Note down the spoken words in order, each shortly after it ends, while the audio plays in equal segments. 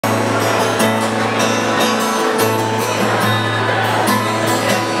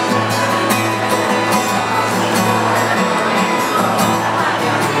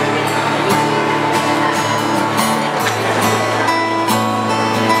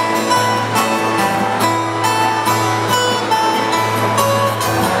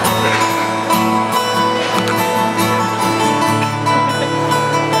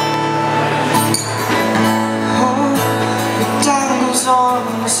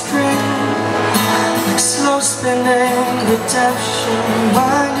string, like slow spinning redemption,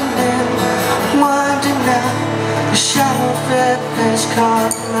 winding in, winding out. The shadow fitness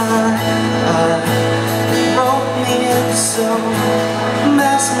caught my eye, wrote me in so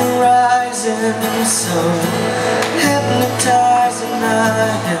mesmerizing, so hypnotizing. I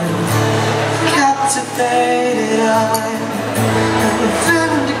am captivated, I am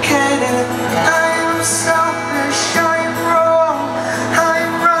vindicated. I am selfish, I am wrong, I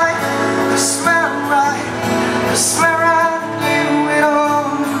am right, I swear I'm right, I swear I knew it all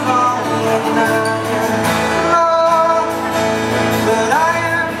along. And I am wrong, but I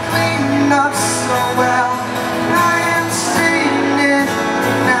am cleaning up so well. I am seeing it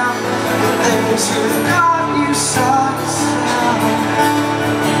now, the things you thought you saw.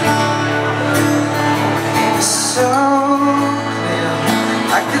 So clear,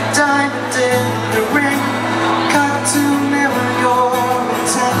 like the diamond in the ring, got to mirror your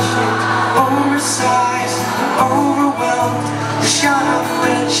intention. Oversized, overwhelmed, the shot of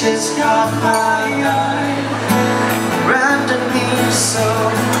which has got my eye, rendered me so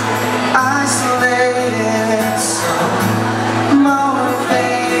isolated, so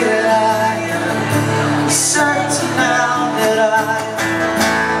motivated. I am certain now that I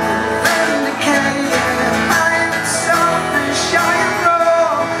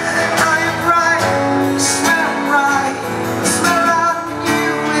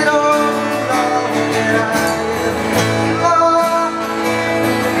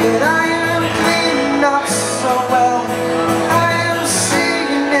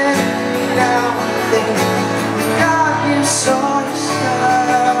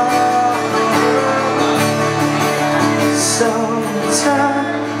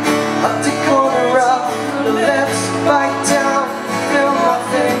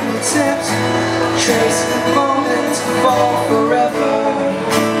trace the moment to fall forever.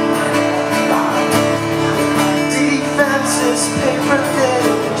 Defenses paper thin,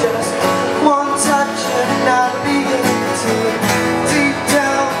 just one touch and I'll be too deep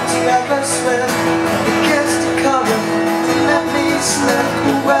down to ever swim against the current. To let me slip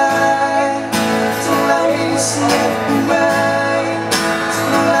away, to let me slip away, to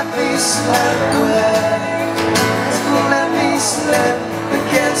let me slip away, to let me slip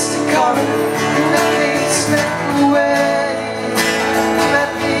against the current. Let me slip away,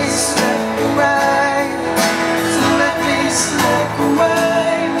 let me slip away, to let me slip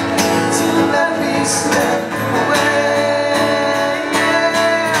away, to let me slip away.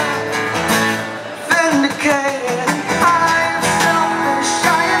 Vindicated, I am selfish,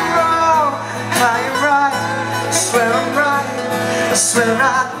 I am wrong, I am right, I swear I'm right, I swear I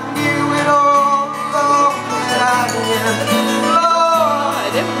knew it all along. That I am wrong,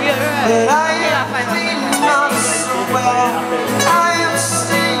 but I cleaning up so well. I am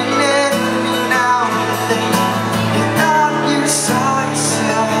seeing it now, the thing you thought you saw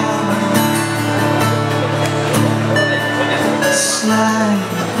yourself. Slide,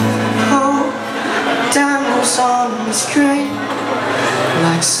 hope, dangles on the string,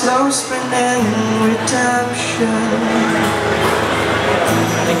 like slow spinning redemption.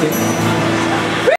 Thank you.